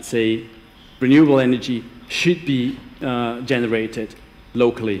that say renewable energy should be generated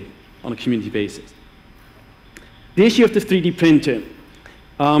locally on a community basis. The issue of the 3D printer.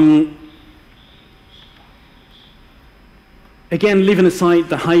 Again, leaving aside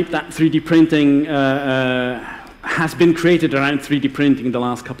the hype that 3D printing has been created around 3D printing in the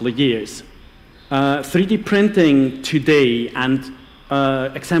last couple of years. 3D printing today, and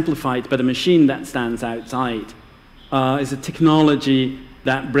exemplified by the machine that stands outside, is a technology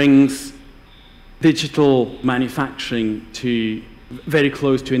that brings digital manufacturing to very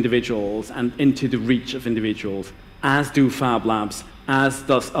close to individuals and into the reach of individuals, as do fab labs, as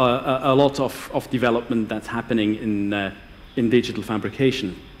does a lot of development that's happening in digital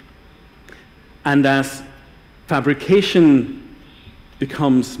fabrication. And as fabrication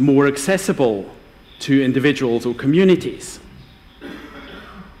becomes more accessible to individuals or communities,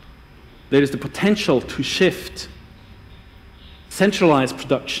 there is the potential to shift centralized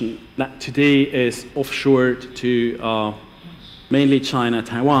production that today is offshored to mainly China,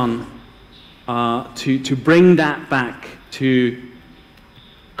 Taiwan, to bring that back to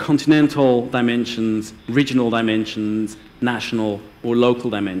continental dimensions, regional dimensions, national or local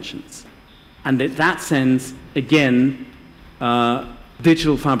dimensions. And in that sense, again,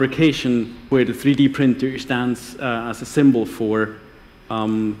 digital fabrication, where the 3D printer stands as a symbol for,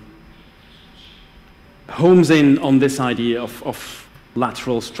 homes in on this idea of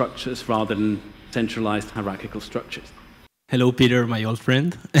lateral structures rather than centralized hierarchical structures. Hello, Peter, my old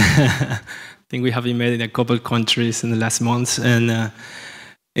friend. I think we have been met in a couple of countries in the last months, and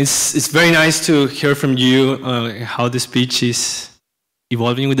it's very nice to hear from you how the speech is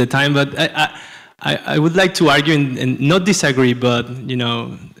evolving with the time. But I would like to argue and not disagree, but you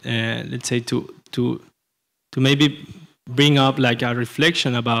know, let's say to maybe bring up like a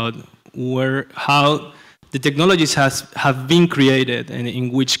reflection about how the technologies have been created and in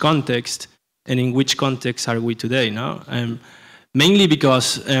which context, and in which context are we today, no? Mainly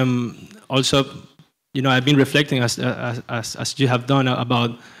because also, you know, I've been reflecting as you have done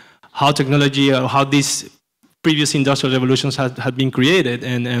about how technology or how these previous industrial revolutions had been created.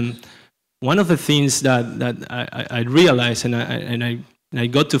 And one of the things that I realized and I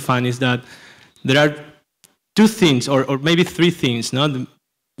got to find is that there are two things, or maybe three things. No?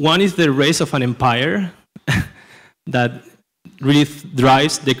 One is the rise of an empire that really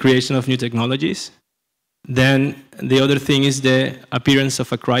drives the creation of new technologies. Then the other thing is the appearance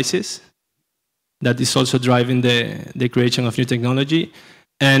of a crisis that is also driving the creation of new technology.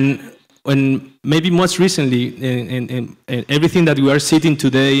 And when maybe most recently, in everything that we are sitting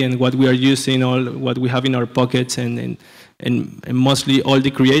today and what we are using, all what we have in our pockets, and mostly all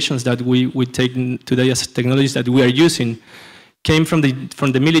the creations that we take today as technologies that we are using, came from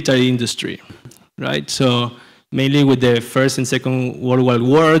the military industry, right? So mainly with the First and Second World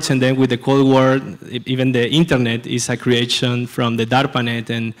Wars, and then with the Cold War, even the internet is a creation from the DARPANET,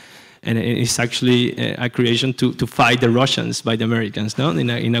 and it's actually a creation to fight the Russians by the Americans, no?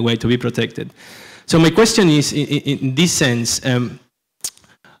 In a way to be protected. So my question is, in this sense,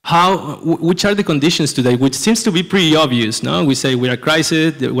 which are the conditions today, which seems to be pretty obvious, no? We say we're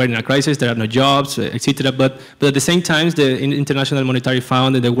in a crisis, there are no jobs, etc. But at the same time, the International Monetary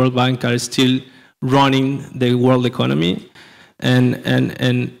Fund and the World Bank are still running the world economy, and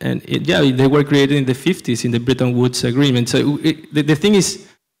they were created in the 50s in the Bretton Woods Agreement. So the thing is,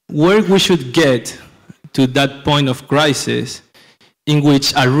 where we should get to that point of crisis in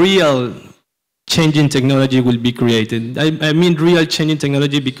which a real change in technology will be created. I mean real change in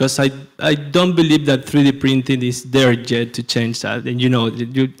technology because I don't believe that 3D printing is there yet to change that. And you know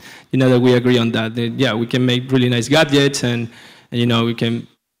that we agree on that. Yeah, we can make really nice gadgets, and we can.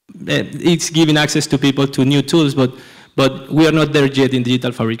 It's giving access to people to new tools, but we are not there yet in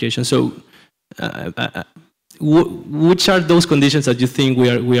digital fabrication. So, which are those conditions that you think we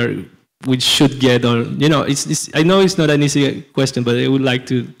should get? Or I know it's not an easy question, but I would like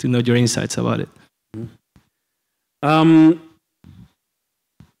to know your insights about it. I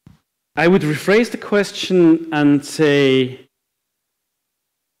would rephrase the question and say,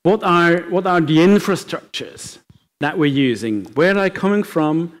 what are the infrastructures that we're using? Where are they coming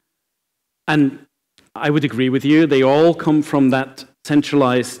from? And I would agree with you, they all come from that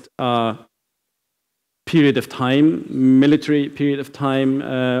centralized period of time, military period of time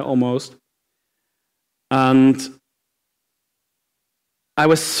almost. And I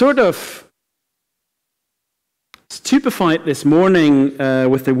was sort of stupefied this morning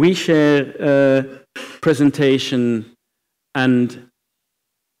with the WeShare presentation and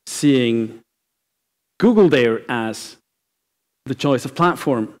seeing Google there as the choice of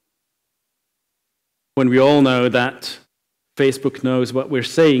platform, when we all know that Facebook knows what we're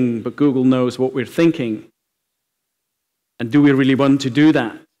saying, but Google knows what we're thinking. And do we really want to do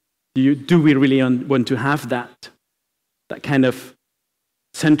that? Do we really want to have that kind of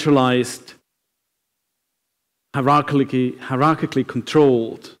centralized, hierarchically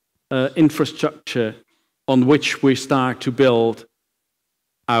controlled infrastructure on which we start to build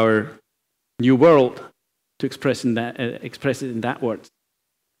our new world, to express it in that word?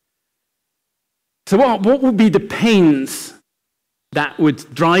 So what would be the pains that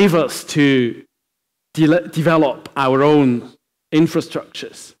would drive us to develop our own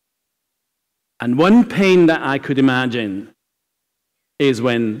infrastructures? And one pain that I could imagine is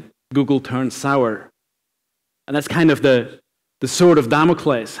when Google turns sour. And that's kind of the sword of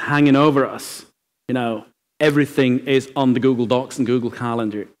Damocles hanging over us. Everything is on the Google Docs and Google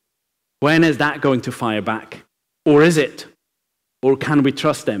Calendar. When is that going to fire back? Or is it? Or can we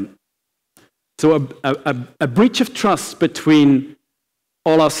trust them? So a breach of trust between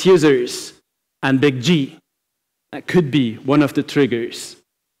all us users and Big G, that could be one of the triggers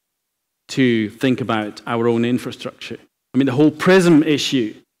to think about our own infrastructure. I mean, the whole PRISM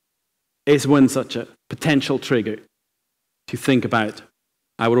issue is one such a potential trigger to think about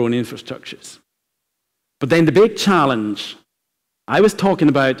our own infrastructures. But then the big challenge, I was talking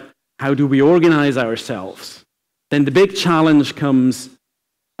about how do we organize ourselves. Then the big challenge comes,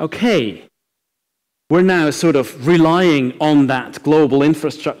 okay, we're now sort of relying on that global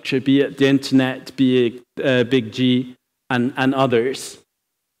infrastructure, be it the internet, be it Big G and others.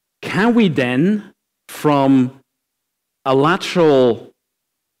 Can we then, from a lateral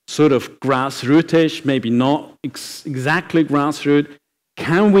sort of grassrootish, maybe not exactly grassroots,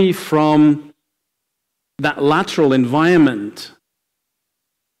 can we from that lateral environment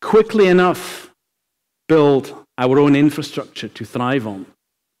quickly enough build our own infrastructure to thrive on?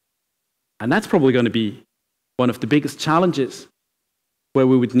 And that's probably going to be one of the biggest challenges, where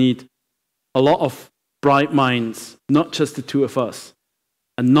we would need a lot of bright minds, not just the two of us,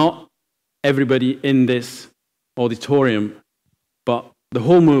 and not everybody in this auditorium, but the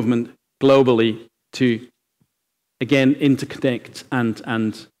whole movement globally to, again, interconnect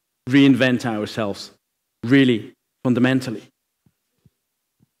and reinvent ourselves, really fundamentally.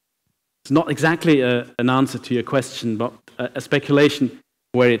 It's not exactly an answer to your question, but a speculation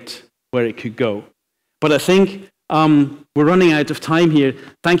where it could go. But I think we're running out of time here.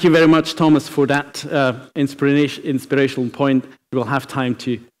 Thank you very much, Thomas, for that inspirational point. We'll have time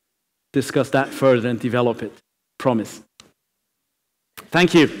to discuss that further and develop it. Promise.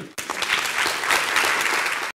 Thank you.